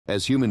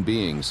As human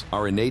beings,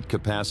 our innate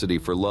capacity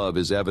for love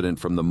is evident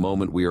from the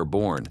moment we are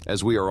born,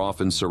 as we are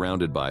often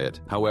surrounded by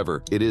it.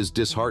 However, it is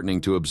disheartening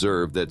to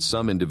observe that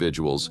some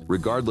individuals,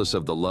 regardless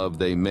of the love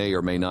they may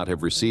or may not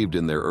have received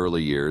in their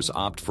early years,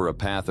 opt for a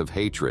path of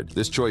hatred.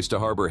 This choice to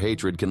harbor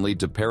hatred can lead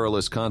to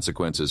perilous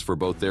consequences for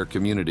both their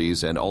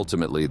communities and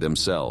ultimately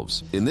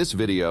themselves. In this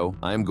video,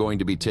 I am going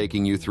to be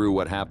taking you through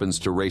what happens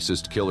to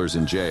racist killers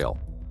in jail.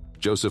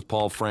 Joseph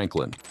Paul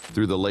Franklin.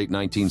 Through the late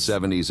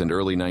 1970s and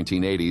early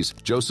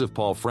 1980s, Joseph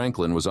Paul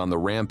Franklin was on the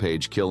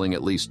rampage, killing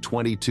at least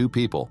 22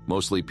 people,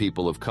 mostly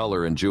people of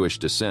color and Jewish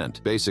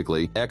descent.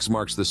 Basically, X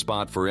marks the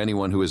spot for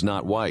anyone who is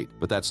not white,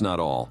 but that's not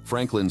all.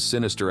 Franklin's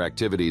sinister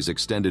activities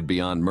extended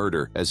beyond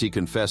murder, as he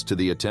confessed to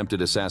the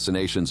attempted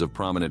assassinations of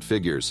prominent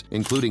figures,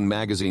 including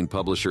magazine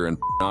publisher and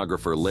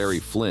pornographer Larry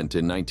Flynt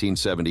in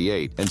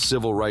 1978 and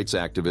civil rights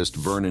activist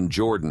Vernon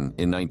Jordan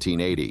in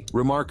 1980.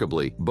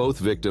 Remarkably, both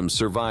victims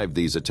survived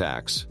these attacks,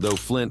 though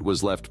Flynt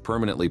was left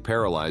permanently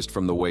paralyzed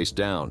from the waist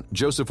down.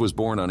 Joseph was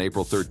born on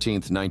April 13,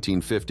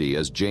 1950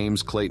 as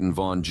James Clayton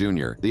Vaughn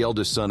Jr., the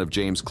eldest son of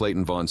James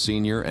Clayton Vaughn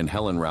Sr. and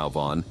Helen Rao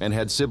Vaughn, and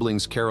had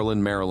siblings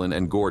Carolyn, Marilyn,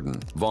 and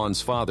Gordon.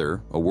 Vaughn's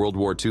father, a World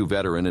War II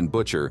veteran and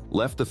butcher,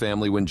 left the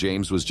family when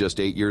James was just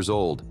 8 years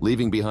old,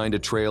 leaving behind a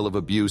trail of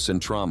abuse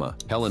and trauma.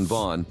 Helen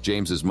Vaughn,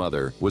 James's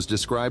mother, was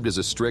described as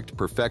a strict,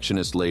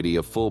 perfectionist lady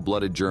of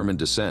full-blooded German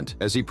descent.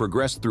 As he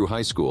progressed through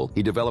high school,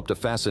 he developed a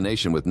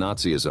fascination with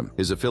Nazism.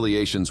 His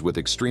affiliations with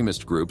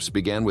extremist groups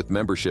began with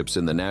memberships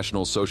in the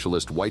National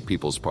Socialist White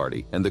People's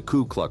Party and the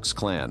Ku Klux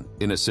Klan.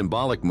 In a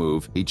symbolic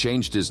move, he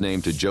changed his name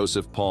to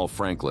Joseph Paul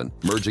Franklin,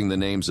 merging the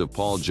names of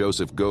Paul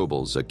Joseph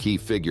Goebbels, a key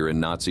figure in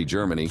Nazi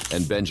Germany,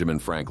 and Benjamin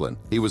Franklin.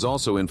 He was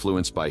also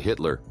influenced by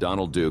Hitler,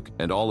 Donald Duke,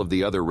 and all of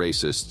the other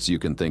racists you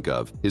can think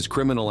of. His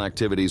criminal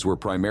activities were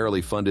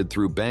primarily funded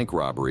through bank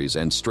robberies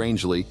and,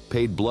 strangely,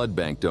 paid blood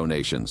bank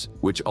donations,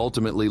 which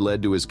ultimately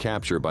led to his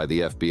capture by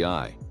the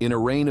FBI. In a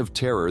reign of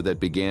terror that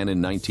began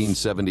in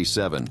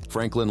 1977,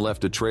 Franklin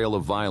left a trail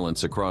of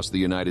violence across the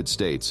United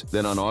States.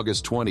 Then on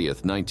August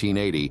 20th,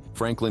 1980,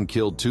 Franklin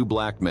killed two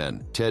black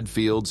men, Ted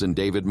Fields and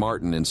David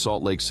Martin, in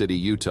Salt Lake City,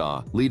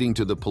 Utah, leading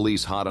to the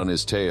police hot on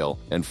his tail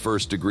and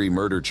first-degree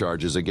murder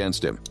charges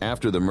against him.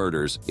 After the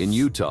murders, in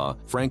Utah,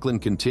 Franklin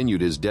continued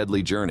his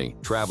deadly journey,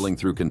 traveling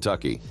through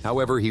Kentucky.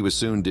 However, he was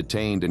soon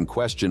detained and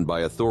questioned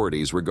by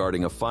authorities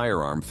regarding a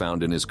firearm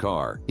found in his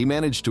car. He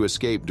managed to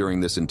escape during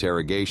this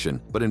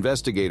interrogation, but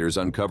investigators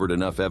uncovered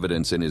enough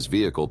evidence in his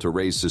vehicle to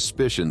raise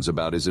suspicions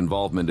about his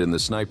involvement in the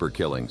sniper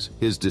killings.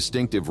 His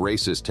distinctive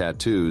racist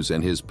tattoos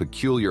and his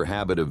peculiar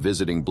habit of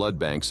visiting blood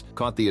banks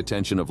caught the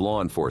attention of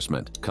law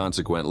enforcement.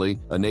 Consequently,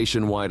 a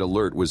nationwide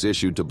alert was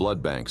issued to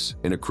blood banks.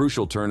 In a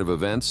crucial turn of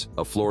events,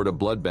 a Florida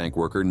blood bank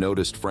worker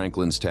noticed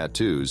Franklin's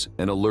tattoos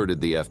and alerted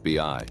the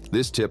FBI.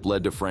 This tip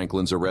led to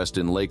Franklin's arrest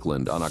in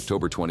Lakeland on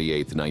October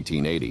 28,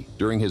 1980.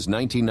 During his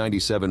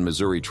 1997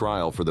 Missouri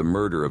trial for the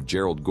murder of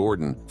Gerald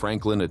Gordon,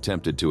 Franklin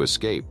attempted to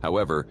escape.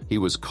 However, he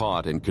was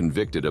caught and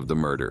convicted of the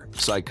murder.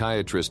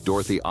 Psychiatrist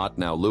Dorothy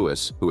Ottnow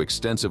Lewis, who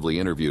extensively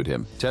interviewed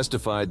him,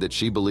 testified that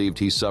she believed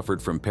he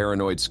suffered from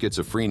paranoid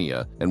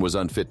schizophrenia and was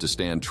unfit to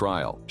stand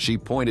trial. She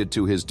pointed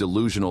to his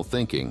delusional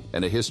thinking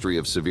and a history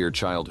of severe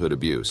childhood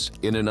abuse.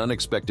 In an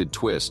unexpected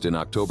twist, in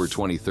October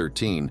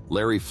 2013,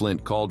 Larry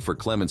Flynt called for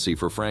clemency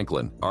for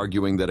Franklin,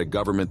 arguing that a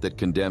government that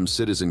condemns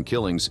citizen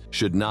killings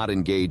should not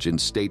engage in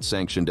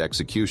state-sanctioned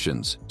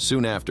executions.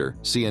 Soon after,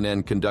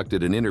 CNN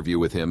conducted an interview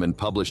with him and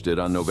published it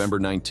on November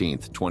 19,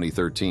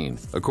 2013.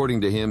 According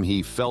to him,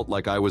 he felt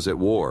like I was at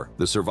war.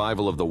 The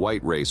survival of the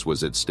white race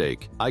was at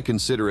stake. I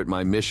consider it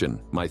my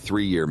mission, my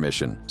 3-year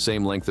mission.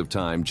 Same length of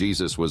time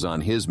Jesus was on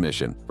his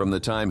mission, from the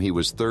time he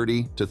was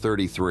 30 to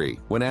 33.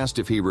 When asked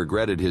if he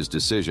regretted his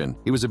decision,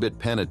 he was a bit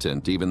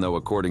penitent, even though,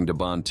 according to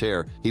Bonne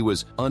Terre, he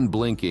was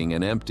unblinking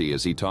and empty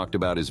as he talked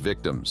about his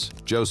victims.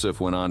 Joseph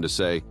went on to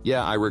say,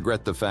 "Yeah, I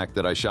regret the fact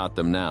that I shot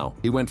them now."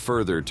 He went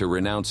further to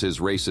renounce his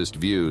racist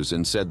views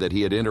and said that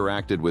he had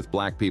interacted with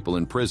black people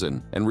in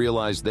prison and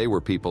realized they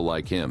were people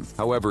like him.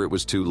 However, it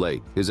was too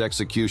late. His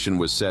execution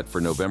was set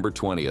for November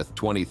 20th,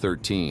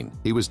 2013.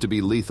 He was to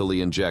be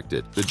lethally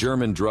injected. The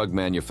German drug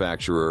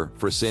manufacturer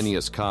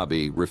Fresenius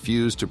Kabi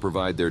refused to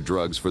provide their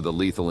drugs for the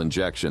lethal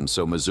injection,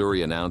 so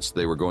Missouri announced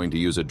they were going to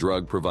use a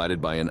drug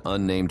provided by an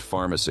unnamed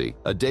pharmacy.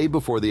 A day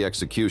before the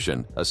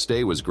execution, a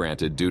stay was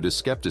granted due to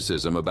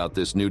skepticism about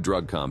this new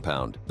drug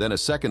compound. Then a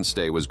second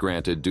stay was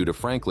granted due to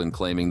Franklin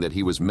claiming that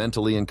he was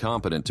mentally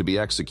incompetent to be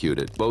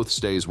executed. Both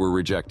stays were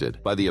rejected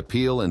by the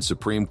appeal and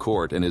Supreme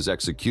Court, and his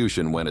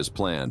execution went as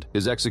planned.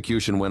 His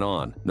execution went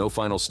on. No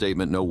final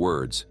statement, no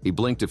words. He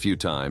blinked a few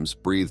times,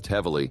 breathed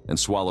heavily, and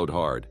swallowed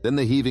hard. Then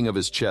the heaving of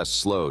his chest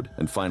slowed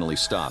and finally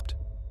stopped.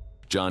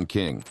 John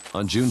King.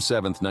 On June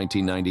 7,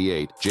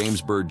 1998,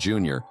 James Byrd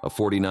Jr., a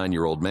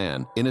 49-year-old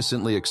man,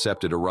 innocently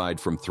accepted a ride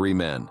from three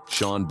men,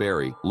 Sean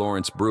Berry,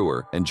 Lawrence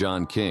Brewer, and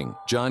John King.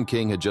 John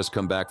King had just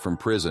come back from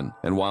prison,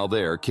 and while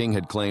there, King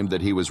had claimed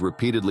that he was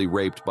repeatedly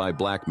raped by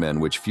black men,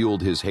 which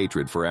fueled his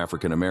hatred for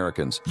African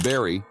Americans.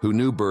 Berry, who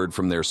knew Byrd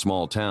from their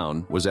small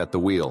town, was at the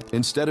wheel.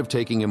 Instead of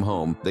taking him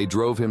home, they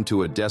drove him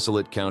to a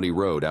desolate county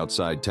road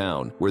outside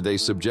town, where they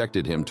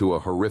subjected him to a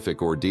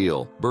horrific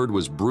ordeal. Byrd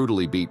was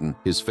brutally beaten,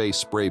 his face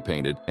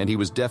spray-painted, and he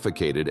was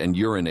defecated and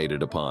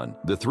urinated upon.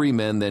 The three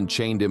men then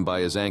chained him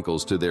by his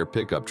ankles to their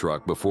pickup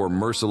truck before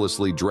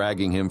mercilessly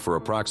dragging him for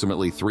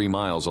approximately 3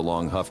 miles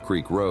along Huff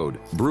Creek Road.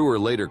 Brewer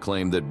later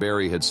claimed that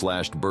Berry had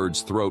slashed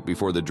Byrd's throat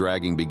before the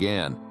dragging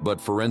began, but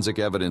forensic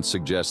evidence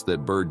suggests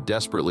that Byrd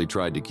desperately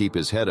tried to keep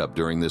his head up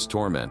during this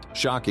torment.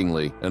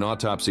 Shockingly, an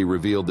autopsy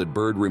revealed that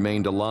Byrd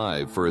remained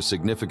alive for a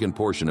significant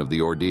portion of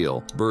the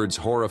ordeal. Byrd's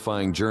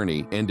horrifying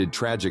journey ended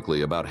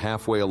tragically about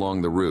halfway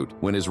along the route,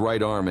 when his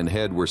right arm and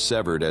head were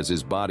severed as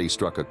his body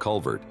struck a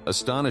culvert.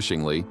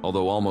 Astonishingly,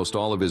 although almost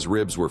all of his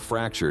ribs were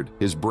fractured,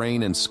 his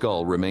brain and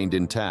skull remained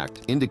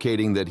intact,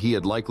 indicating that he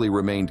had likely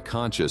remained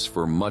conscious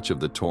for much of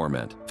the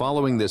torment.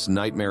 Following this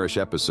nightmarish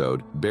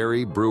episode,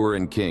 Berry, Brewer,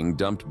 and King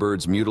dumped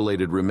Byrd's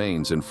mutilated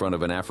remains in front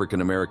of an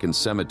African-American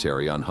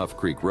cemetery on Huff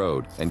Creek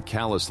Road and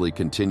callously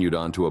continued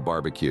on to a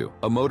barbecue.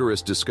 A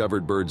motorist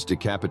discovered Byrd's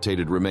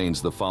decapitated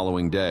remains the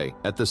following day.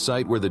 At the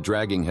site where the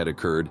dragging had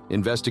occurred,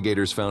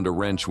 investigators found a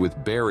wrench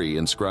with Berry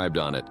inscribed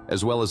on it,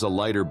 as well as a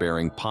lighter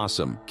bearing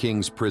Possum,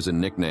 King's prison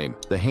nickname.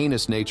 The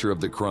heinous nature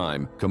of the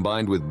crime,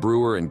 combined with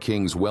Brewer and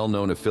King's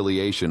well-known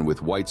affiliation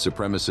with white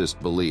supremacist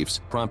beliefs,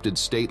 prompted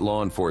state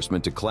law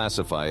enforcement to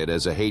classify it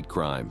as a hate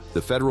crime.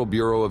 The Federal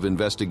Bureau of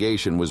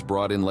Investigation was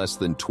brought in less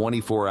than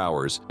 24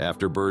 hours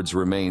after Byrd's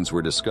remains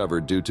were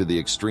discovered due to the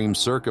extreme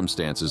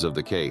circumstances of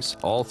the case.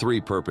 All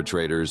three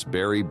perpetrators,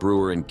 Berry,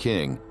 Brewer, and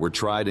King, were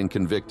tried and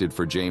convicted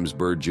for James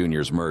Byrd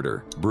Jr.'s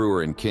murder.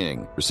 Brewer and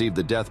King received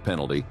the death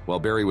penalty, while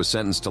Berry was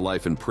sentenced to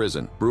life in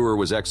prison. Brewer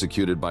was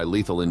executed by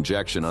lethal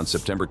injection on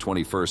September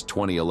 21,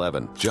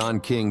 2011. John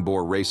King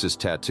bore racist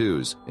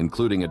tattoos,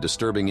 including a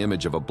disturbing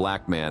image of a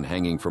black man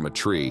hanging from a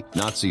tree,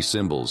 Nazi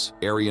symbols,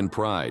 Aryan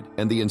pride,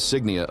 and the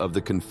insignia of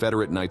the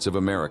Confederate Knights of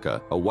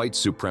America, a white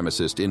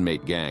supremacist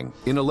inmate gang.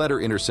 In a letter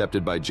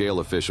intercepted by jail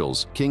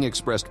officials, King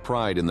expressed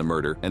pride in the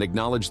murder and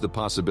acknowledged the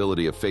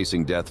possibility of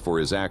facing death for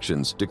his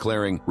actions,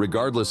 declaring,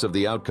 "Regardless of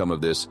the outcome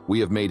of this, we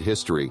have made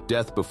history.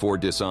 Death before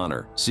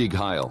dishonor. Sieg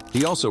Heil."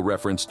 He also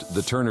referenced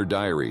The Turner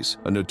Diaries,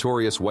 a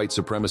notorious white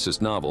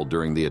supremacist novel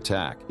during the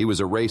attack. He was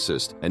a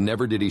racist, and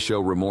never did he show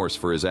remorse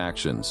for his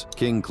actions.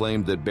 King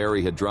claimed that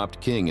Berry had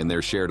dropped King in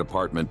their shared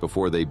apartment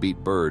before they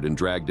beat Byrd and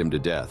dragged him to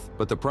death,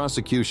 but the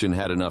prosecution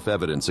had enough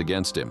evidence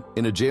against him.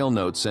 In a jail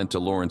note sent to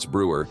Lawrence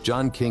Brewer,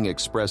 John King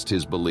expressed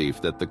his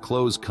belief that the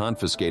clothes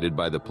confiscated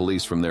by the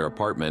police from their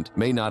apartment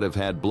may not have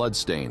had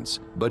bloodstains,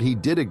 but he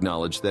did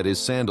acknowledge that his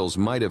sandals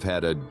might have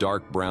had a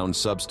dark brown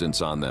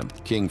substance on them.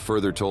 King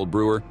further told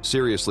Brewer,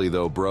 "Seriously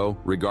though, bro,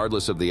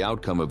 regardless of the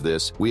outcome of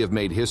this, we have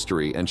made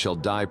history and shall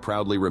die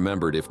proudly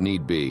remembered if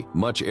need be.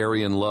 Much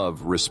Aryan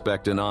love,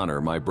 respect, and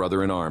honor, my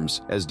brother in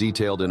arms," as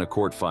detailed in a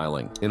court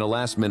filing. In a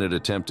last-minute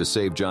attempt to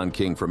save John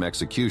King from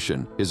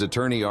execution, his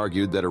attorney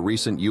argued that a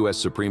recent U.S.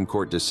 Supreme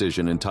Court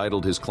decision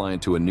entitled his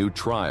client to a new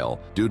trial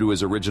due to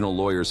his original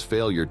lawyer's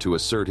failure to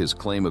assert his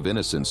claim of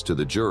innocence to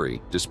the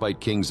jury, despite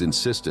King's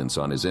insistence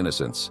on his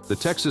innocence. The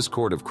Texas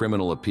Court of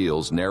Criminal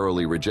Appeals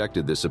narrowly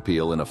rejected this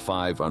appeal in a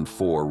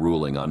 5-4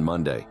 ruling on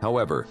Monday.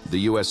 However, the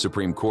U.S.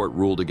 Supreme Court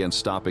ruled against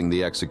stopping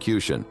the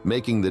execution,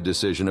 making the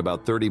decision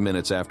about 30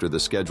 minutes after the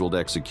scheduled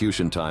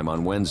execution time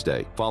on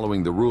Wednesday.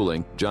 Following the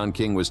ruling, John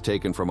King was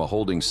taken from a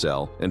holding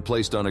cell and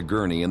placed on a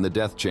gurney in the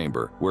death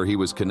chamber, where he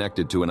was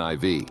connected to an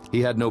IV.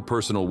 He had no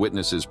personal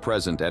witnesses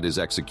present at his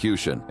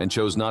execution and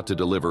chose not to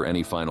deliver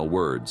any final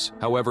words.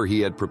 However,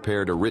 he had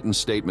prepared a written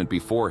statement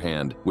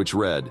beforehand, which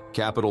read,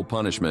 "Capital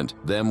punishment,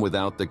 them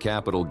without the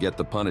capital get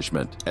the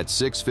punishment." At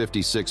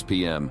 6:56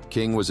 p.m.,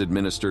 King was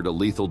administered a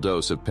lethal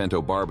dose of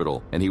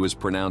pentobarbital, and he was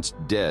pronounced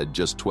dead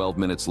just 12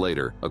 minutes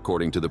later,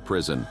 according to the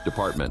prison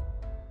department.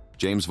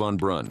 James Von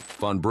Brunn.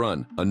 Von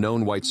Brunn, a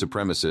known white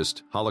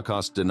supremacist,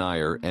 Holocaust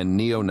denier, and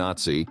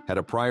neo-Nazi, had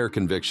a prior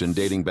conviction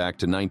dating back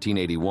to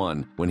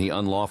 1981 when he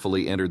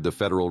unlawfully entered the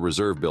Federal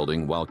Reserve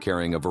Building while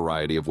carrying a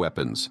variety of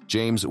weapons.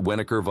 James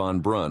Wenneker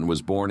Von Brunn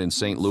was born in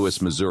St.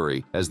 Louis,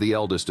 Missouri, as the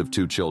eldest of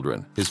 2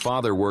 children. His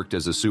father worked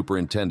as a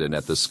superintendent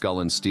at the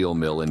Skull and Steel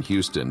Mill in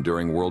Houston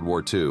during World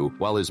War II,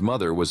 while his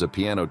mother was a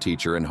piano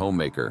teacher and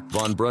homemaker.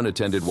 Von Brunn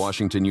attended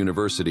Washington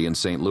University in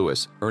St.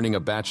 Louis, earning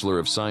a Bachelor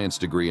of Science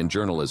degree in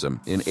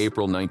journalism in April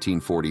April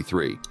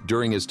 1943.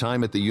 During his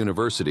time at the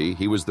university,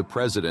 he was the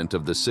president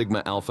of the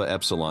Sigma Alpha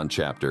Epsilon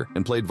chapter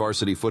and played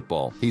varsity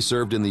football. He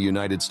served in the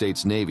United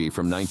States Navy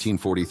from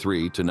 1943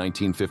 to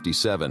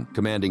 1957,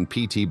 commanding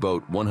PT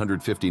Boat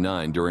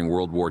 159 during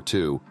World War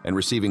II and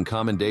receiving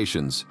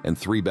commendations and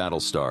 3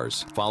 battle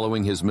stars.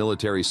 Following his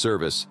military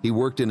service, he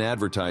worked in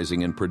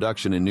advertising and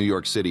production in New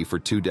York City for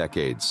 2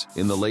 decades.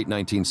 In the late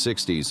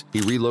 1960s,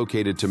 he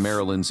relocated to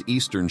Maryland's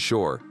Eastern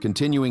Shore,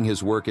 continuing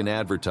his work in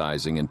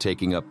advertising and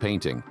taking up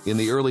painting. In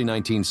the early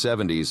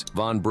 1970s,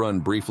 von Brunn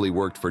briefly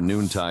worked for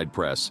Noontide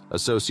Press,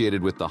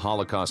 associated with the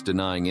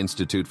Holocaust-denying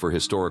Institute for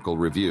Historical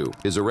Review.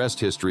 His arrest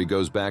history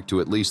goes back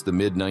to at least the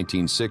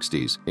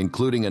mid-1960s,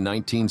 including a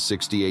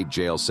 1968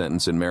 jail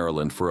sentence in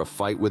Maryland for a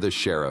fight with a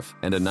sheriff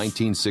and a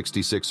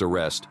 1966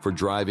 arrest for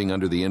driving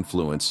under the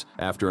influence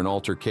after an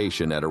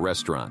altercation at a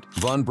restaurant.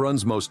 Von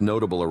Brunn's most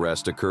notable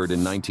arrest occurred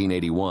in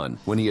 1981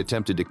 when he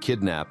attempted to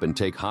kidnap and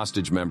take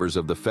hostage members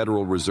of the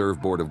Federal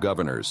Reserve Board of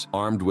Governors,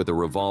 armed with a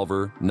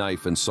revolver,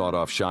 knife, and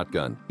sawed-off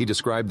shotgun. He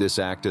described this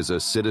act as a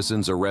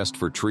citizen's arrest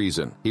for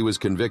treason. He was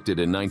convicted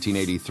in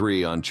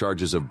 1983 on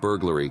charges of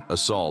burglary,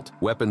 assault,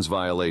 weapons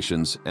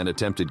violations, and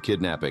attempted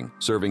kidnapping,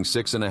 serving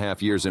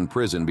 6.5 years in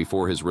prison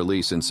before his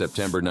release in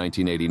September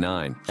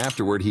 1989.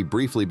 Afterward, he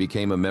briefly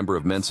became a member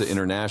of Mensa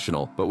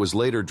International, but was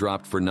later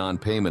dropped for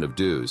non-payment of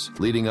dues.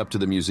 Leading up to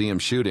the museum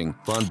shooting,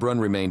 von Brunn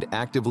remained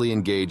actively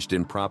engaged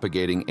in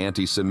propagating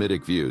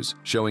anti-Semitic views,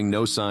 showing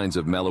no signs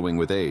of mellowing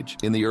with age.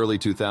 In the early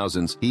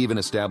 2000s, he even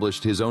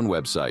established his own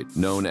website,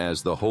 known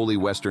as the Holy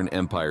Western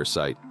Empire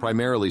site,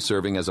 primarily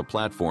serving as a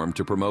platform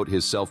to promote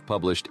his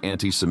self-published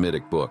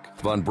anti-Semitic book.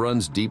 Von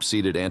Brunn's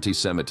deep-seated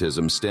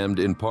anti-Semitism stemmed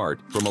in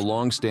part from a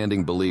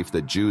long-standing belief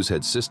that Jews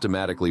had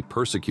systematically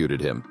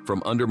persecuted him,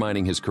 from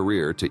undermining his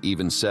career to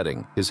even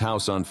setting his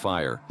house on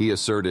fire. He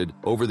asserted,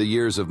 "Over the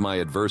years of my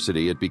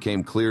adversity, it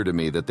became clear to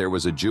me that there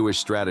was a Jewish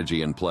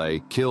strategy in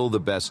play: kill the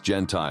best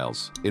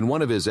Gentiles." In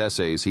one of his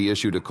essays, he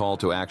issued a call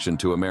to action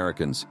to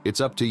Americans.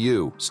 "It's up to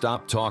you.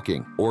 Stop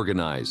talking.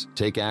 Organize.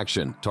 Take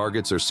action.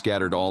 Targets are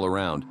scattered all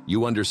around.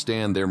 You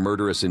understand their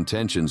murderous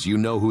intentions. You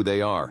know who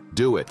they are.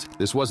 Do it."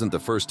 This wasn't the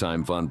first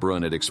time von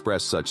Brunn had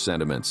expressed such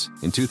sentiments.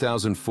 In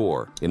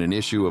 2004, in an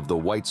issue of the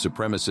white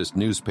supremacist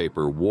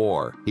newspaper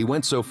War, he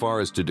went so far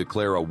as to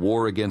declare a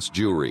war against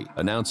Jewry,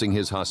 announcing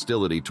his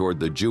hostility toward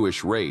the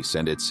Jewish race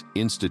and its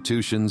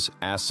institutions,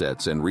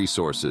 assets, and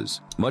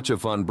resources. Much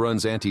of von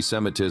Brunn's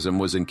anti-Semitism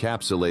was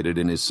encapsulated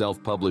in his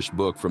self-published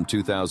book from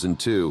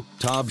 2002,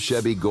 Tob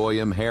Shebi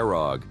Goyim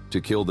Herog, To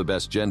Kill the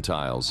Best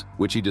Gentiles,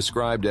 which he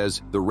described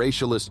as the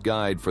racialist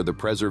guide for the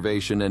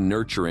preservation and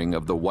nurturing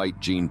of the white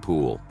gene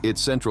pool.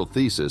 Its central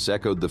thesis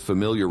echoed the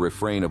familiar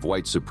refrain of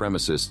white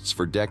supremacists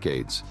for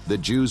decades: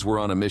 that Jews were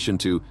on a mission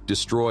to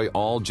destroy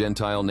all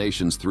Gentile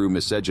nations through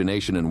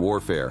miscegenation and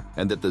warfare,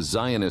 and that the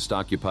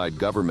Zionist-occupied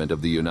government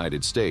of the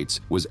United States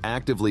was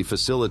actively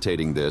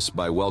facilitating this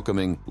by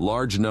welcoming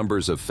large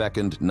numbers of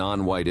fecund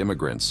non-white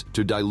immigrants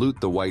to dilute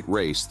the white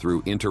race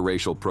through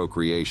interracial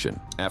procreation.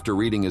 After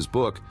reading his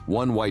book,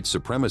 one white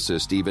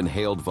supremacist even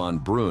hailed von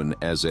Brunn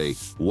as a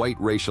white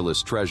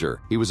racialist treasure.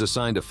 He was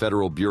assigned a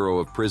Federal Bureau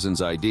of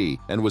Prisons ID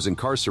and was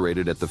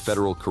incarcerated at the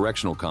Federal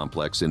Correctional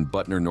Complex in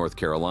Butner, North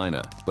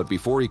Carolina. But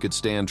before he could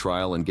stand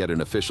trial and get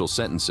an official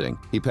sentencing,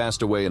 he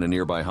passed away in a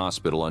nearby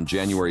hospital on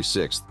January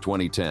 6,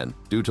 2010,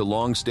 due to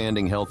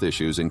long-standing health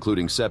issues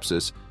including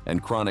sepsis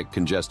and chronic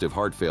congestive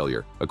heart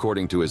failure,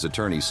 according to his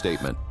attorney's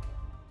statement.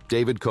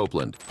 David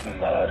Copeland.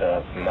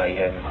 Murder,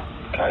 mayhem,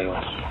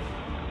 chaos,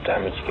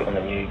 damage get on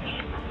the news.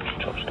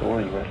 Top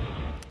story, really.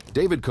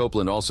 David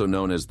Copeland, also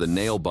known as the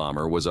Nail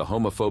Bomber, was a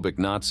homophobic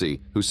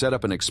Nazi who set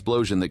up an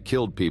explosion that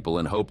killed people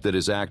and hoped that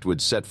his act would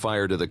set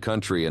fire to the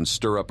country and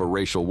stir up a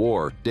racial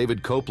war.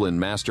 David Copeland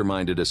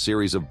masterminded a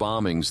series of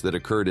bombings that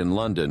occurred in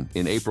London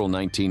in April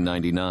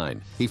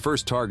 1999. He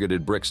first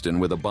targeted Brixton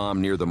with a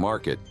bomb near the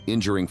market,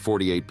 injuring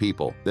 48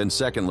 people. Then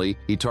secondly,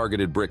 he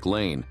targeted Brick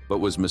Lane,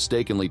 but was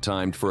mistakenly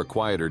timed for a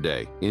quieter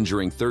day,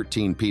 injuring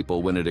 13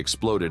 people when it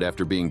exploded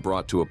after being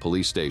brought to a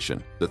police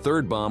station. The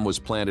third bomb was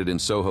planted in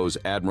Soho's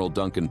Admiral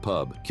Duncan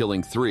pub,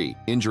 killing 3,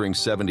 injuring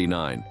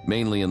 79,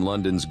 mainly in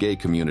London's gay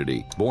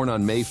community. Born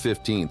on May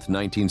 15,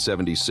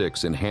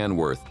 1976 in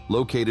Hanworth,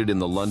 located in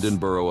the London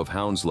borough of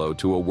Hounslow,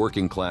 to a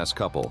working-class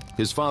couple.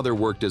 His father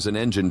worked as an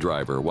engine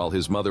driver while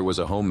his mother was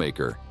a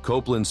homemaker.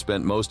 Copeland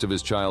spent most of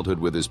his childhood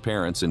with his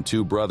parents and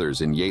 2 brothers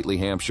in Yateley,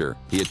 Hampshire.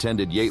 He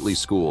attended Yateley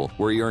School,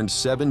 where he earned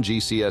 7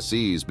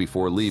 GCSEs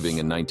before leaving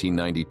in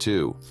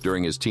 1992.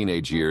 During his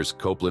teenage years,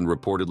 Copeland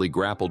reportedly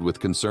grappled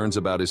with concerns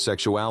about his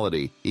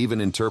sexuality,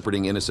 even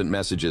interpreting innocent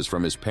messages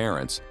from his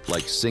parents,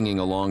 like singing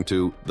along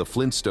to the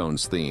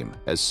Flintstones theme,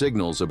 as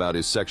signals about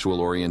his sexual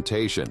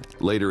orientation.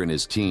 Later in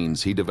his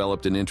teens, he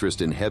developed an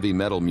interest in heavy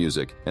metal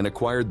music and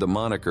acquired the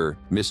moniker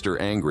Mr.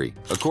 Angry.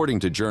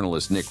 According to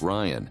journalist Nick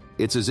Ryan,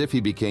 It's as if he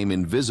became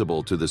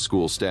invisible to the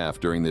school staff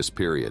during this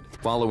period.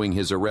 Following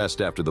his arrest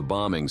after the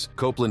bombings,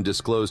 Copeland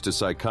disclosed to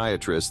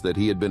psychiatrists that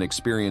he had been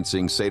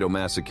experiencing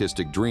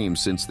sadomasochistic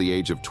dreams since the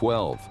age of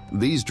 12.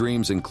 These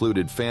dreams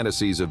included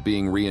fantasies of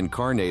being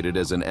reincarnated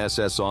as an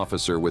SS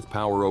officer with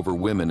power over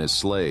women as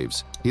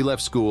slaves. He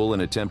left school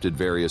and attempted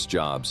various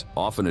jobs,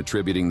 often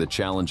attributing the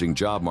challenging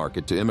job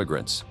market to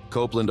immigrants.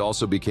 Copeland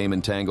also became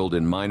entangled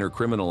in minor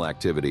criminal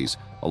activities,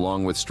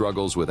 along with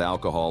struggles with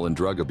alcohol and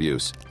drug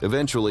abuse.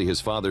 Eventually, his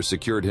father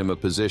secured him a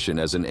position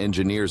as an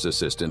engineer's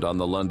assistant on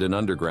the London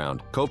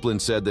Underground.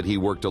 Copeland said that he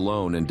worked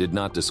alone and did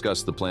not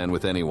discuss the plan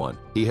with anyone.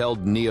 He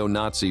held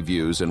neo-Nazi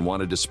views and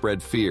wanted to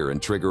spread fear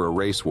and trigger a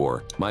race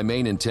war. "My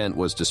main intent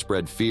was to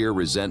spread fear,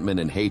 resentment,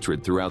 and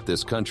hatred throughout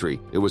this country.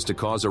 It was to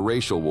cause a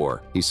racial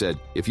war," he said.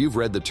 "If you've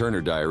read the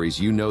Turner Diaries,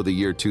 you know the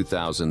year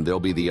 2000, there'll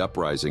be the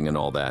uprising and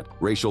all that.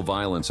 Racial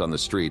violence on the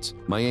streets.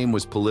 My aim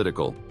was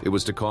political. It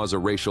was to cause a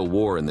racial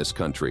war in this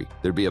country.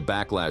 There'd be a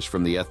backlash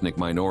from the ethnic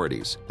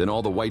minorities. Then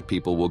all the white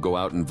people will go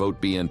out and vote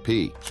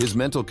BNP." His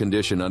mental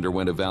condition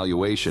underwent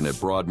evaluation at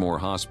Broadmoor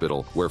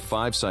Hospital, where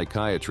 5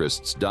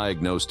 psychiatrists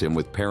diagnosed him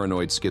with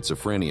paranoid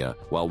schizophrenia,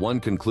 while one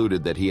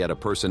concluded that he had a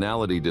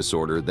personality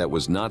disorder that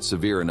was not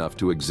severe enough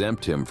to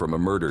exempt him from a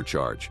murder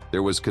charge.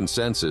 There was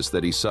consensus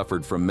that he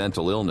suffered from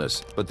mental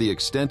illness, but the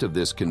extent of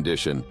this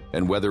condition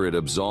and whether it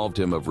absolved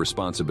him of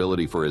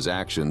responsibility for his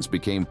actions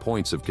became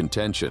points of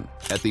contention.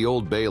 At the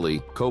Old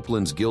Bailey,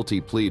 Copeland's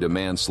guilty plea to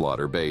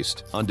manslaughter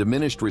based on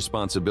diminished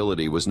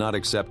responsibility was not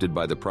accepted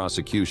by the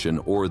prosecution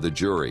or the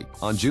jury.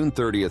 On June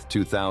 30th,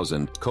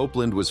 2000,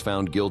 Copeland was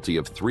found guilty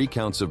of 3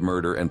 counts of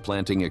murder and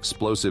planting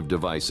explosive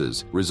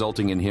devices,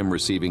 resulting in him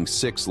receiving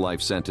 6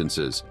 life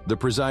sentences. The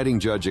presiding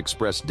judge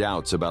expressed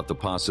doubts about the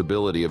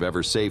possibility of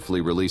ever safely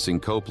releasing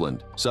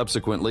Copeland.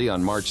 Subsequently,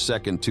 on March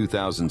 2nd,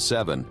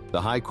 2007,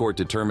 the High Court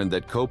determined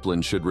that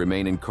Copeland should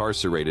remain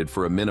incarcerated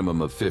for a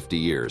minimum of 50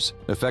 years.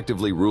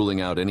 Effectively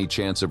ruling out any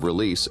chance of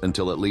release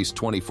until at least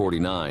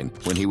 2049,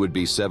 when he would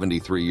be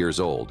 73 years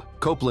old.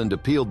 Copeland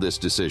appealed this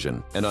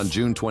decision, and on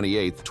June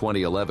 28,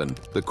 2011,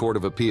 the Court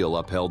of Appeal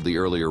upheld the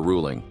earlier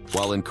ruling.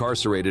 While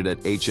incarcerated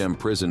at HM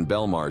Prison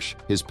Belmarsh,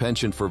 his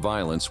penchant for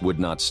violence would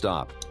not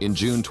stop. In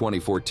June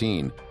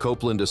 2014,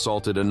 Copeland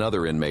assaulted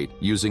another inmate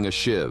using a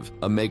shiv,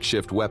 a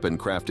makeshift weapon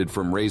crafted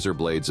from razor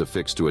blades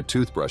affixed to a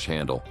toothbrush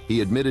handle.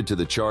 He admitted to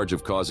the charge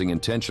of causing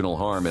intentional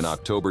harm in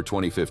October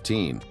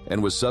 2015,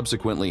 and was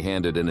subsequently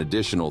handed an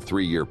additional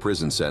 3-year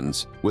prison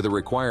sentence, with a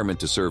requirement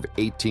to serve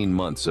 18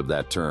 months of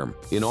that term.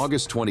 In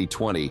August 2020,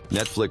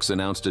 Netflix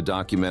announced a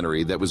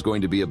documentary that was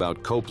going to be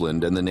about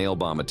Copeland and the nail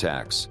bomb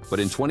attacks.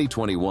 But in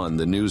 2021,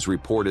 the news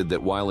reported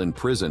that while in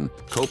prison,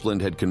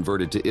 Copeland had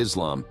converted to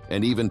Islam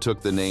and even took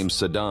the name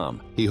Saddam.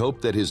 He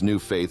hoped that his new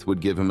faith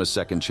would give him a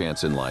second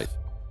chance in life.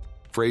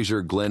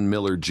 Fraser Glenn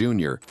Miller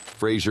Jr.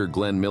 Fraser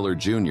Glenn Miller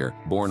Jr.,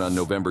 born on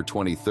November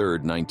 23,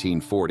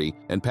 1940,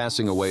 and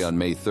passing away on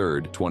May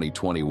 3,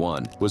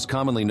 2021, was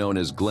commonly known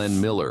as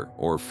Glenn Miller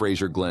or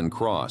Fraser Glenn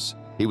Cross.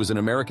 He was an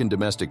American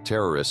domestic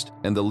terrorist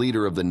and the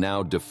leader of the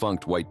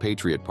now-defunct White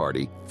Patriot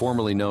Party,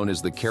 formerly known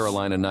as the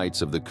Carolina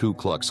Knights of the Ku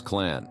Klux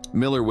Klan.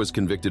 Miller was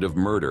convicted of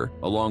murder,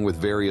 along with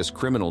various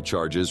criminal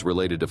charges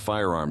related to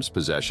firearms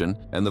possession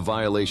and the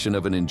violation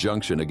of an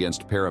injunction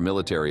against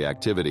paramilitary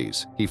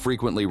activities. He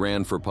frequently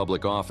ran for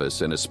public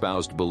office and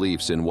espoused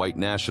beliefs in white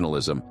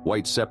nationalism,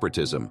 white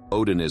separatism,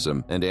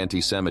 Odinism, and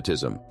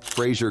anti-Semitism.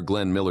 Fraser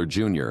Glenn Miller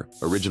Jr.,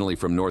 originally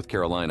from North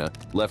Carolina,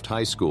 left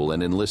high school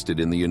and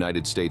enlisted in the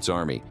United States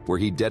Army, where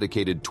he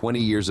dedicated 20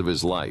 years of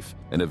his life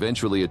and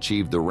eventually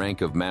achieved the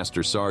rank of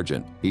Master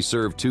Sergeant. He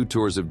served 2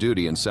 tours of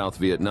duty in South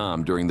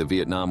Vietnam during the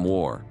Vietnam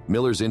War.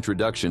 Miller's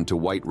introduction to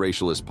white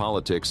racialist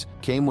politics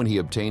came when he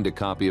obtained a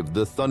copy of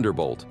The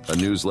Thunderbolt, a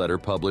newsletter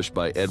published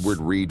by Edward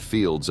Reed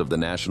Fields of the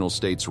National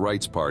States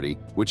Rights Party,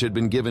 which had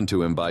been given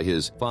to him by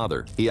his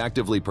father. He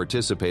actively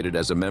participated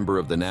as a member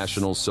of the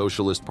National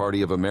Socialist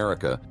Party of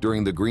America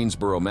during the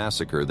Greensboro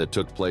Massacre that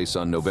took place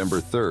on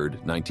November 3,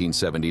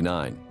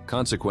 1979.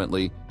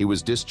 Consequently, he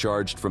was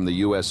discharged from the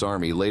U.S.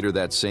 Army later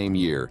that same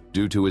year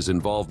due to his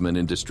involvement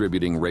in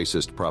distributing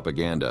racist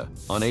propaganda.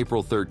 On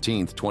April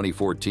 13,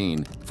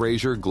 2014,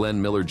 Fraser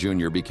Glenn Miller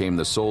Jr. became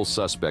the sole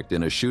suspect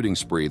in a shooting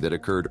spree that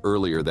occurred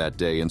earlier that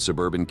day in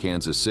suburban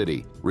Kansas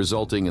City,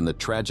 resulting in the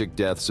tragic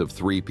deaths of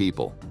 3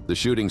 people. The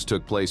shootings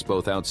took place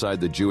both outside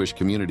the Jewish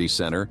Community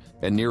Center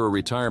and near a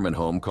retirement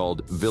home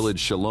called Village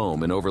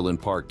Shalom in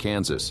Overland Park,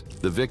 Kansas.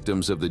 The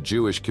victims of the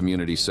Jewish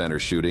Community Center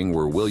shooting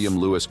were William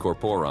Lewis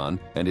Corporon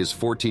and his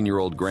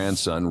 14-year-old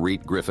grandson,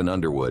 Reet Griffin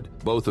Underwood,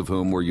 both of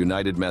whom were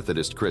United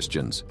Methodist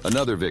Christians.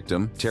 Another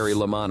victim, Terry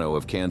Lamano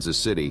of Kansas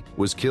City,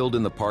 was killed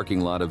in the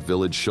parking lot of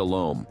Village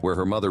Shalom, where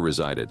her mother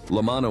resided.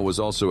 Lamano was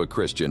also a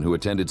Christian who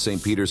attended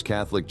St. Peter's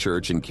Catholic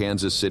Church in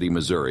Kansas City,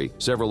 Missouri.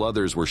 Several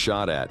others were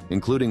shot at,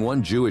 including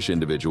one Jewish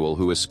individual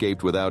who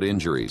escaped without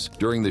injuries.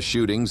 During the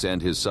shootings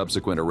and his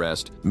subsequent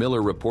arrest,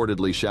 Miller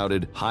reportedly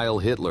shouted, "Heil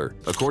Hitler."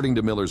 According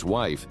to Miller's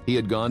wife, he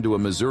had gone to a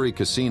Missouri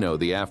casino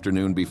the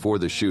afternoon before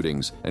the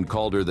shootings and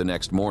called called her the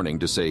next morning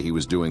to say he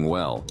was doing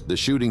well. The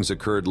shootings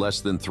occurred less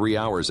than 3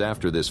 hours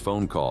after this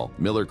phone call.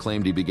 Miller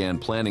claimed he began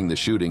planning the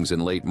shootings in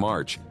late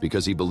March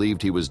because he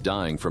believed he was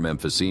dying from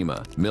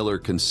emphysema. Miller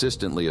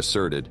consistently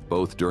asserted,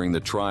 both during the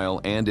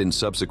trial and in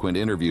subsequent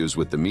interviews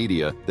with the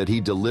media, that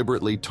he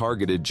deliberately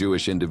targeted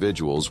Jewish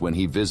individuals when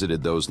he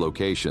visited those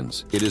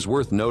locations. It is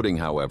worth noting,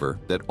 however,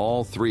 that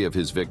all 3 of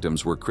his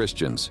victims were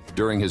Christians.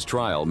 During his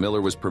trial, Miller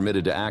was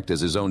permitted to act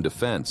as his own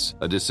defense,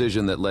 a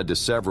decision that led to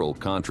several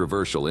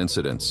controversial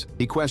incidents.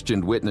 He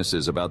questioned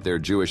witnesses about their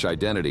Jewish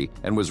identity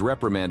and was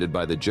reprimanded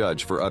by the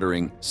judge for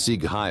uttering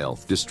Sieg Heil,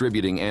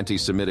 distributing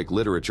anti-Semitic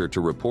literature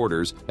to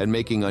reporters, and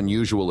making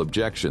unusual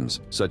objections,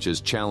 such as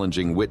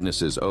challenging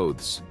witnesses'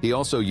 oaths. He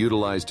also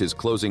utilized his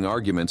closing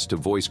arguments to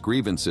voice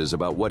grievances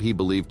about what he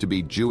believed to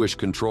be Jewish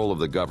control of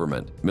the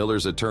government.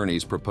 Miller's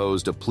attorneys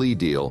proposed a plea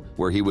deal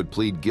where he would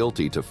plead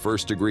guilty to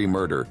first-degree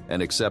murder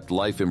and accept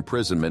life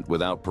imprisonment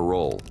without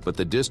parole, but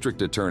the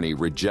district attorney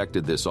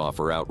rejected this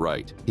offer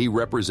outright. He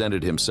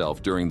represented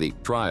himself during the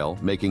trial,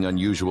 making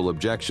unusual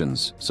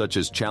objections, such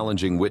as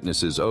challenging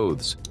witnesses'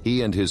 oaths.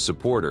 He and his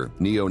supporter,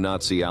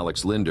 neo-Nazi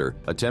Alex Linder,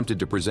 attempted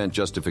to present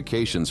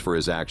justifications for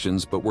his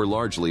actions but were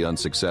largely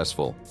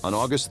unsuccessful. On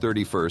August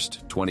 31,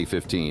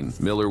 2015,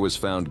 Miller was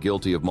found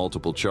guilty of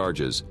multiple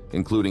charges,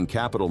 including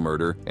capital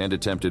murder and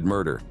attempted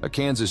murder. A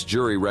Kansas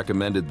jury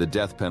recommended the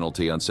death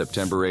penalty on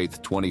September 8,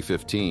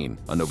 2015.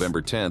 On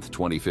November 10,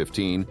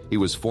 2015, he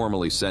was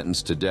formally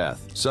sentenced to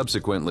death.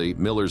 Subsequently,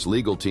 Miller's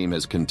legal team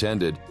has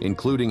contended,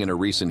 including in a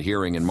recent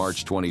hearing in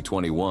March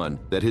 2021,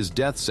 that his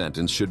death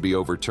sentence should be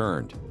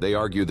overturned. They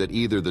argue that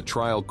either the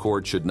trial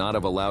court should not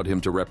have allowed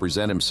him to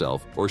represent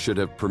himself or should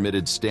have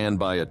permitted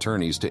standby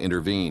attorneys to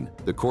intervene.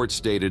 The court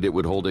stated it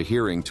would hold a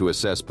hearing to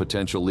assess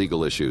potential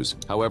legal issues.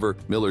 However,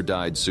 Miller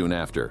died soon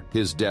after.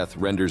 His death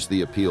renders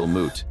the appeal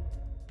moot.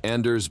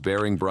 Anders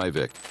Behring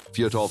Breivik,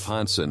 Fjotolf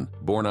Hansen,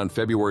 born on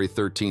February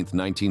 13,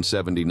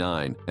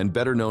 1979, and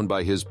better known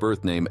by his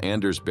birth name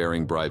Anders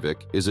Behring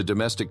Breivik, is a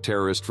domestic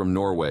terrorist from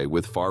Norway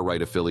with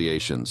far-right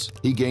affiliations.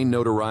 He gained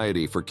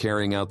notoriety for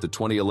carrying out the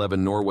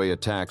 2011 Norway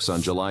attacks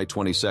on July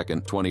 22,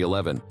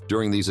 2011.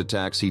 During these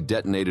attacks, he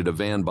detonated a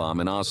van bomb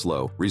in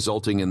Oslo,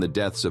 resulting in the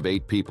deaths of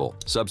 8 people.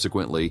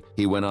 Subsequently,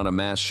 he went on a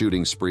mass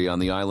shooting spree on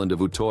the island of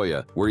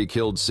Utoya, where he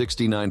killed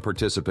 69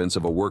 participants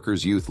of a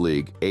Workers' Youth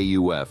League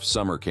 (AUF)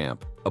 summer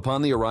camp.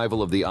 Upon the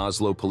arrival of the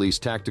Oslo Police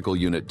Tactical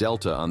Unit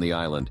Delta on the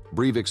island,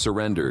 Breivik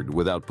surrendered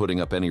without putting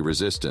up any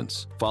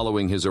resistance.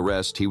 Following his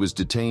arrest, he was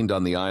detained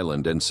on the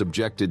island and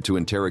subjected to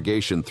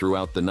interrogation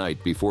throughout the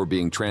night before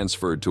being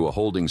transferred to a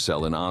holding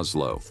cell in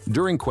Oslo.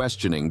 During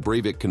questioning,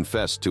 Breivik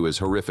confessed to his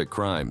horrific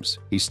crimes.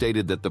 He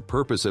stated that the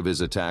purpose of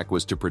his attack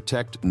was to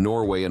protect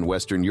Norway and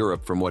Western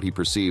Europe from what he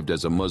perceived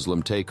as a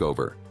Muslim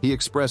takeover. He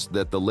expressed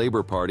that the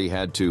Labour Party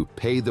had to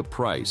pay the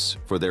price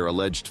for their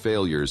alleged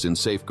failures in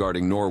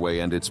safeguarding Norway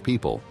and its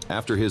people.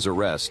 After his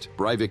arrest,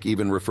 Breivik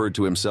even referred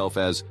to himself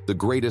as the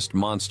greatest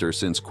monster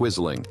since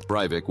Quisling.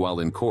 Breivik,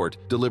 while in court,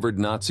 delivered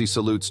Nazi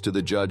salutes to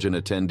the judge and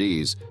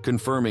attendees,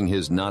 confirming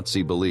his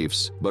Nazi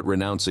beliefs but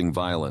renouncing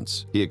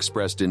violence. He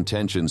expressed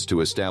intentions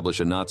to establish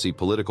a Nazi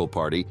political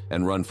party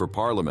and run for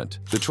parliament.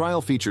 The trial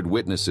featured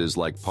witnesses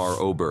like Per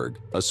Oberg,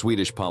 a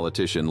Swedish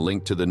politician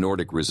linked to the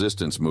Nordic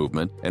resistance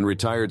movement, and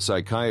retired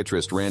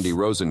psychiatrist Randy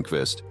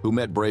Rosenqvist, who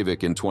met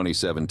Breivik in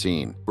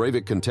 2017.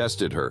 Breivik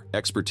contested her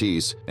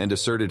expertise and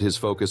asserted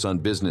his focus on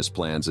business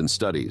plans and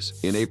studies.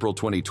 In April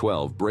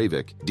 2012,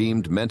 Breivik,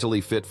 deemed mentally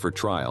fit for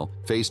trial,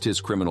 faced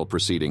his criminal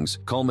proceedings,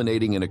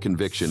 culminating in a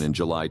conviction in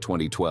July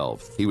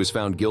 2012. He was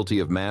found guilty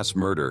of mass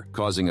murder,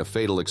 causing a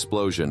fatal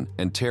explosion,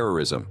 and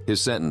terrorism.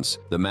 His sentence,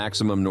 the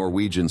maximum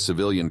Norwegian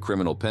civilian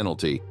criminal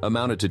penalty,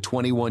 amounted to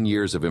 21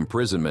 years of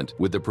imprisonment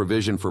with the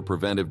provision for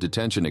preventive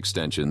detention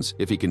extensions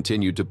if he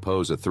continued to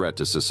pose a threat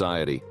to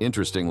society.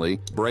 Interestingly,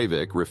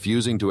 Breivik,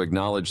 refusing to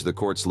acknowledge the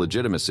court's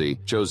legitimacy,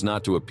 chose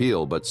not to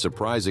appeal but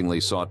surprisingly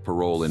sought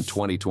parole in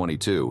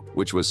 2022,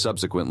 which was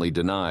subsequently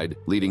denied,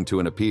 leading to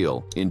an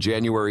appeal. In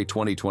January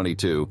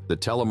 2022, the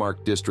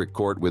Telemark District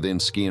Court within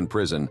Skien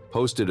Prison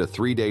hosted a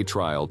 3-day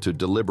trial to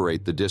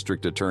deliberate the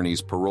district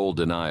attorney's parole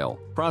denial.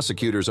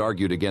 Prosecutors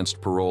argued against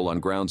parole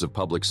on grounds of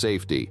public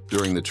safety.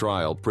 During the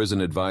trial,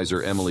 prison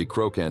advisor Emily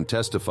Krokan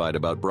testified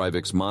about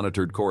Breivik's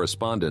monitored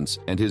correspondence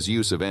and his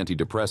use of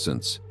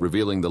antidepressants,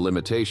 revealing the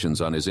limitations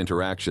on his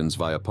interactions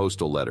via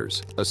postal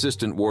letters.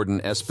 Assistant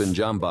Warden Espen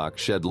Jambak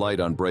shed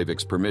light on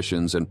Breivik's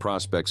permissions and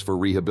prospects for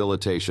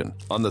rehabilitation.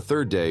 On the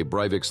 3rd day,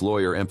 Breivik's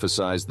lawyer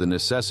emphasized the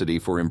necessity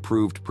for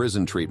improved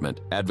prison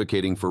treatment,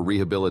 advocating for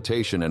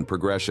rehabilitation and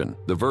progression.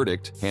 The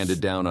verdict, handed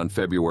down on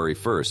February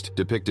 1st,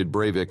 depicted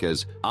Breivik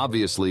as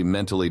obviously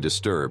mentally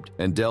disturbed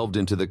and delved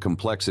into the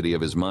complexity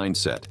of his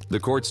mindset. The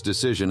court's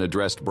decision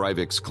addressed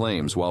Breivik's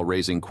claims while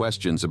raising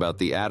questions about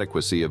the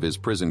adequacy of his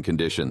prison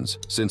conditions.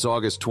 Since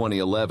August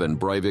 2011,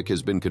 Breivik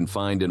has been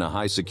confined in a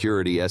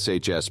high-security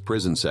SHS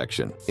prison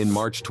section. In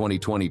March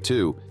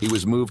 2022, he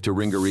was moved moved to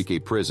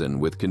Ringerike Prison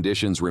with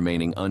conditions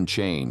remaining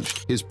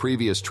unchanged. His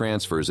previous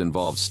transfers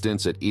involved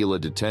stints at Ila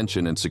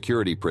Detention and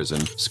Security Prison,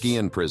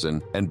 Skien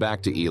Prison, and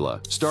back to Ila.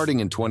 Starting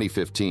in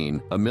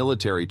 2015, a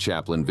military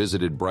chaplain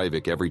visited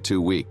Breivik every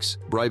 2 weeks.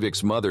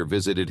 Breivik's mother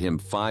visited him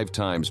 5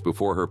 times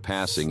before her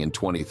passing in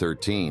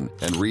 2013,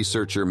 and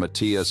researcher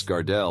Matthias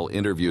Gardell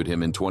interviewed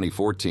him in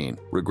 2014.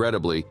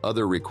 Regrettably,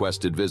 other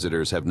requested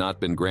visitors have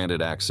not been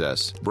granted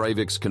access.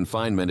 Breivik's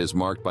confinement is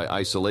marked by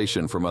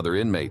isolation from other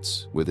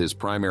inmates, with his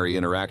primary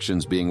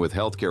interactions being with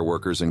healthcare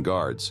workers and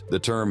guards. The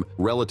term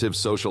relative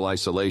social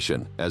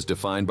isolation, as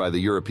defined by the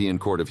European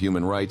Court of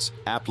Human Rights,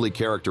 aptly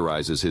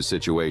characterizes his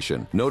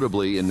situation.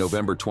 Notably, in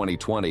November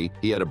 2020,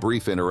 he had a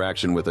brief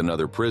interaction with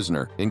another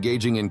prisoner,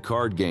 engaging in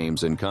card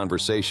games and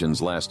conversations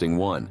lasting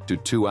 1 to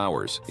 2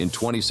 hours. In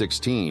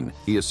 2016,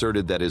 he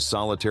asserted that his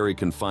solitary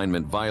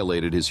confinement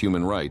violated his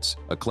human rights,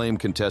 a claim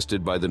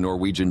contested by the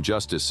Norwegian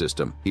justice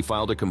system. He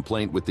filed a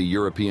complaint with the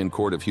European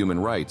Court of Human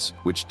Rights,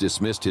 which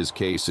dismissed his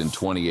case in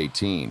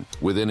 2018.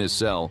 Within his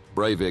cell,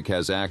 Breivik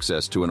has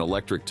access to an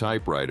electric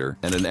typewriter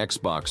and an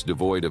Xbox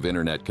devoid of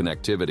internet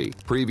connectivity.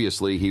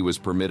 Previously, he was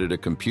permitted a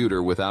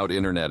computer without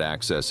internet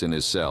access in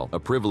his cell, a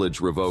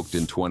privilege revoked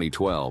in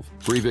 2012.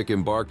 Breivik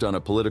embarked on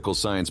a political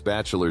science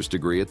bachelor's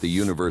degree at the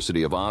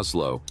University of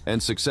Oslo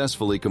and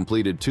successfully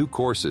completed 2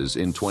 courses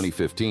in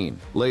 2015.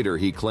 Later,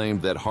 he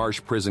claimed that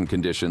harsh prison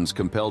conditions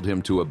compelled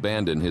him to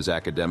abandon his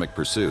academic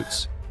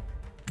pursuits.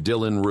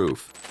 Dylann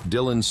Roof.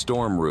 Dylann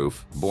Storm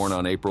Roof, born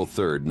on April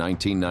 3,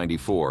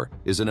 1994,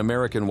 is an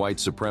American white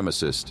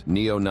supremacist,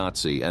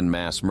 neo-Nazi, and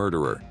mass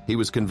murderer. He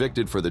was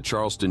convicted for the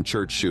Charleston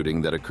church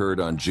shooting that occurred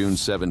on June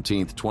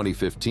 17,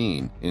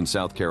 2015, in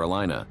South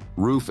Carolina.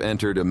 Roof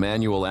entered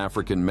Emmanuel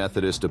African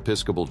Methodist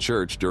Episcopal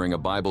Church during a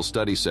Bible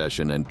study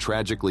session and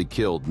tragically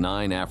killed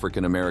 9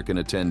 African-American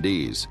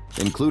attendees,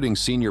 including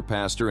senior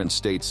pastor and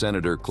state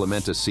senator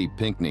Clementa C.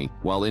 Pinckney,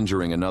 while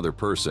injuring another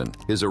person.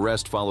 His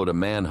arrest followed a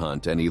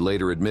manhunt, and he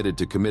later admitted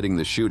to committing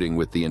the shooting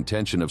with the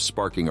intention of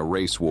sparking a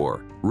race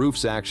war.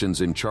 Roof's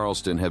actions in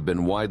Charleston have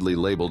been widely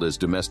labeled as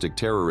domestic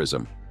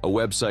terrorism. A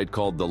website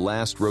called The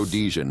Last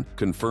Rhodesian,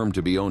 confirmed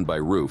to be owned by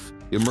Roof,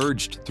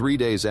 emerged 3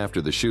 days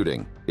after the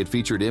shooting. It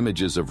featured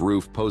images of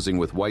Roof posing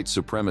with white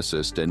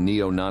supremacist and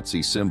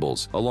neo-Nazi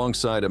symbols,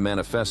 alongside a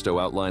manifesto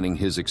outlining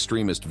his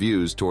extremist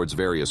views towards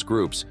various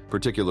groups,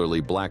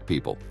 particularly black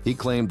people. He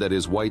claimed that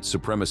his white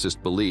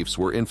supremacist beliefs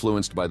were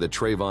influenced by the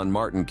Trayvon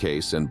Martin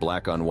case and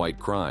black-on-white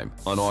crime.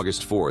 On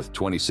August 4,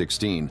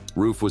 2016,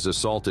 Roof was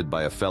assaulted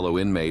by a fellow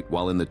inmate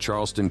while in the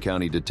Charleston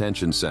County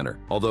Detention Center.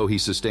 Although he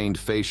sustained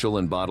facial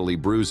and bodily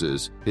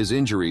bruises, his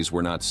injuries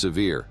were not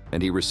severe,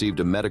 and he received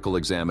a medical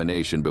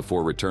examination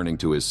before returning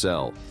to his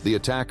cell. The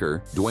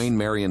attacker, Dwayne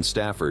Marion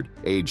Stafford,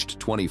 aged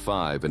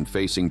 25 and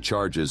facing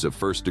charges of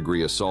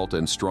first-degree assault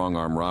and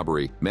strong-arm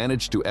robbery,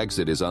 managed to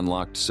exit his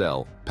unlocked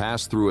cell,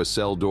 pass through a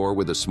cell door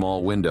with a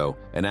small window,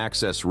 and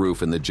access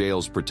Roof in the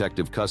jail's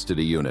protective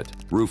custody unit.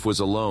 Roof was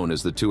alone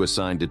as the 2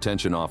 assigned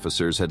detention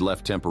officers had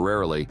left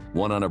temporarily,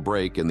 one on a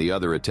break and the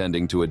other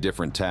attending to a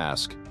different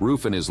task.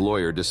 Roof and his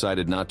lawyer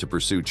decided not to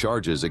pursue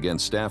charges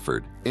against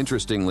Stafford.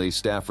 Interestingly,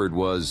 Stafford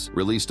was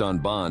released on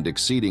bond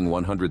exceeding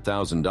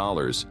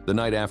 $100,000 the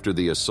night after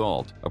the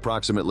assault,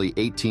 approximately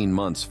 18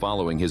 months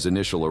following his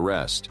initial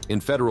arrest. In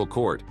federal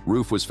court,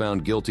 Roof was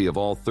found guilty of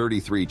all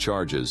 33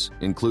 charges,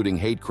 including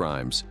hate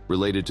crimes,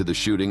 related to the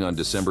shooting on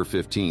December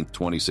 15,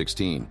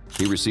 2016.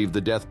 He received the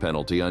death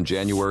penalty on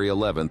January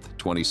 11,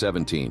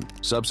 2017.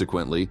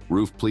 Subsequently,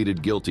 Roof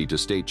pleaded guilty to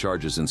state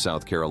charges in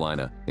South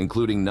Carolina,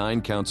 including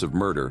 9 counts of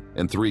murder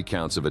and 3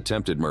 counts of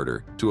attempted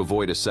murder, to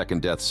avoid a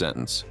second death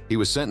sentence. He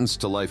was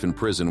sentenced to life in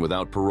prison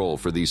without parole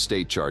for these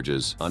state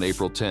charges on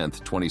April 10,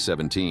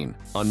 2017.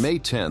 On May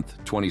 10,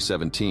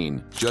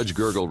 2017, Judge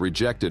Gergel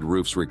rejected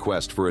Roof's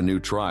request for a new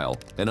trial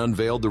and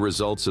unveiled the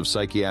results of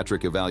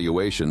psychiatric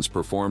evaluations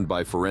performed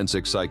by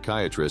forensic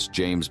psychiatrist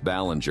James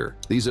Ballinger.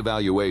 These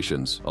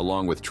evaluations,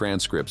 along with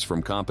transcripts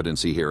from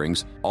competency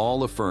hearings,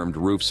 all affirmed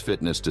Roof's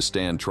fitness to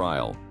stand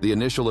trial. The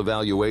initial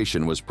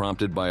evaluation was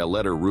prompted by a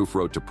letter Roof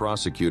wrote to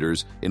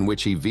prosecutors in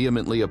which he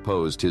vehemently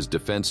opposed his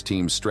defense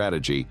team's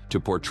strategy to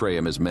portray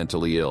him as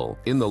mentally ill.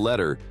 In the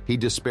letter, he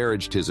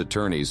disparaged his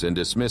attorneys and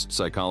dismissed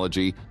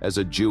psychology as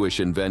a Jewish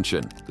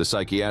invention. The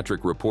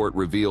psychiatric report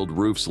revealed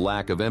Roof's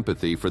lack of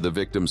empathy for the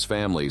victims'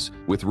 families,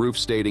 with Roof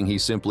stating he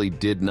simply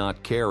did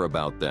not care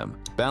about them.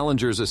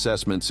 Ballinger's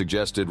assessment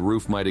suggested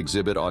Roof might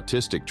exhibit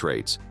autistic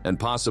traits and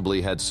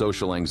possibly had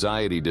social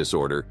anxiety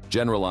disorder,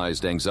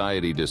 generalized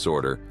anxiety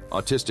disorder,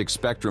 autistic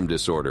spectrum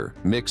disorder,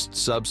 mixed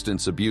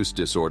substance abuse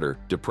disorder,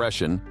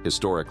 depression,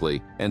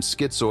 historically, and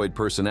schizoid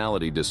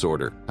personality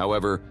disorder.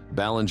 However,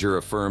 Ballinger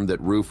affirmed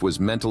that Roof was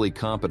mentally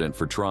competent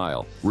for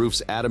trial.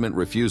 Roof's adamant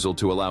refusal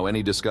to allow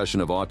any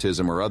discussion of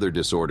autism or other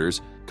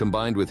disorders,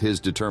 combined with his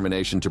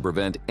determination to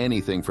prevent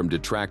anything from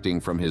detracting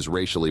from his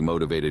racially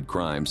motivated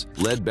crimes,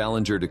 led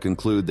Ballinger to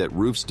conclude that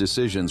Roof's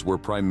decisions were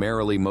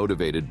primarily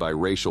motivated by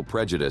racial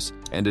prejudice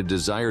and a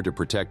desire to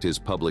protect his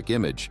public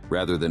image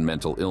rather than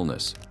mental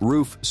illness.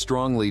 Roof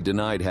strongly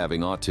denied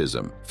having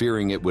autism,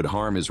 fearing it would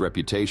harm his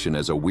reputation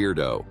as a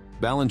weirdo.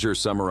 Ballinger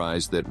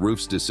summarized that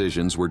Roof's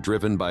decisions were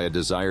driven by a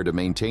desire to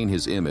maintain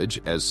his image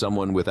as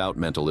someone without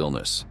mental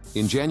illness.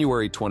 In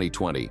January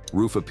 2020,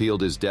 Roof appealed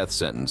his death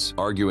sentence,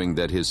 arguing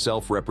that his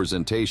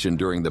self-representation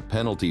during the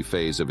penalty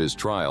phase of his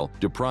trial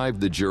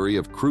deprived the jury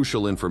of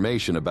crucial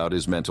information about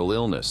his mental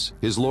illness.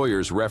 His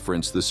lawyers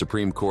referenced the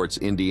Supreme Court's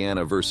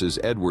Indiana versus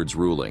Edwards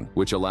ruling,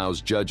 which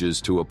allows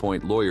judges to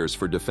appoint lawyers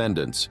for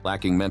defendants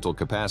lacking mental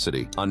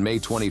capacity. On May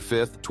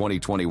 25,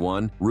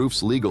 2021,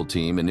 Roof's legal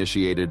team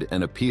initiated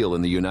an appeal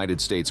in the United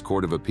States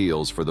Court of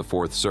Appeals for the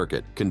Fourth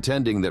Circuit,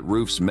 contending that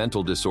Roof's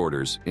mental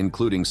disorders,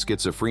 including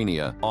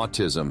schizophrenia,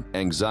 autism,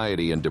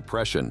 anxiety, and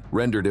depression,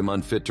 rendered him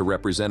unfit to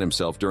represent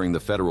himself during the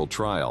federal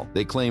trial.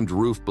 They claimed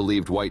Roof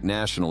believed white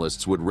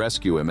nationalists would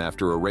rescue him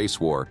after a race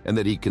war and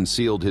that he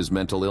concealed his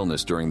mental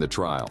illness during the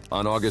trial.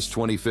 On August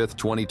 25,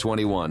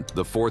 2021,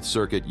 the Fourth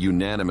Circuit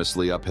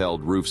unanimously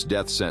upheld Roof's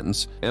death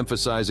sentence,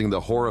 emphasizing the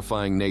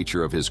horrifying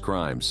nature of his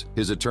crimes.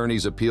 His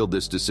attorneys appealed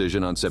this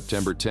decision on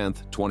September 10,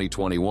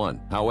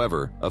 2021.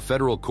 However, a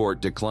federal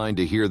court declined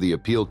to hear the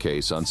appeal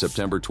case on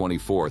September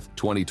 24,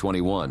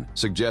 2021,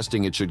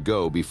 suggesting it should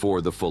go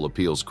before the full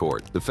appeals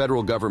court. The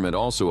federal government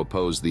also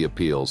opposed the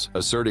appeals,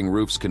 asserting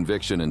Roof's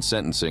conviction and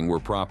sentencing were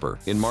proper.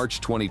 In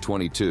March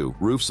 2022,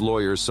 Roof's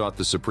lawyers sought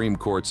the Supreme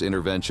Court's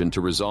intervention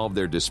to resolve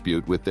their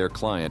dispute with their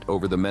client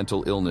over the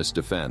mental illness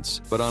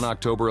defense. But on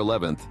October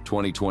 11,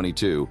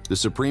 2022, the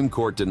Supreme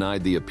Court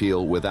denied the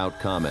appeal without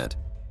comment.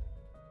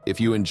 If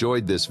you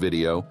enjoyed this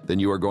video, then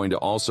you are going to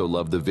also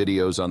love the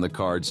videos on the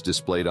cards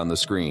displayed on the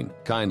screen.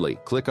 Kindly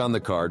click on the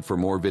card for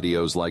more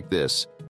videos like this.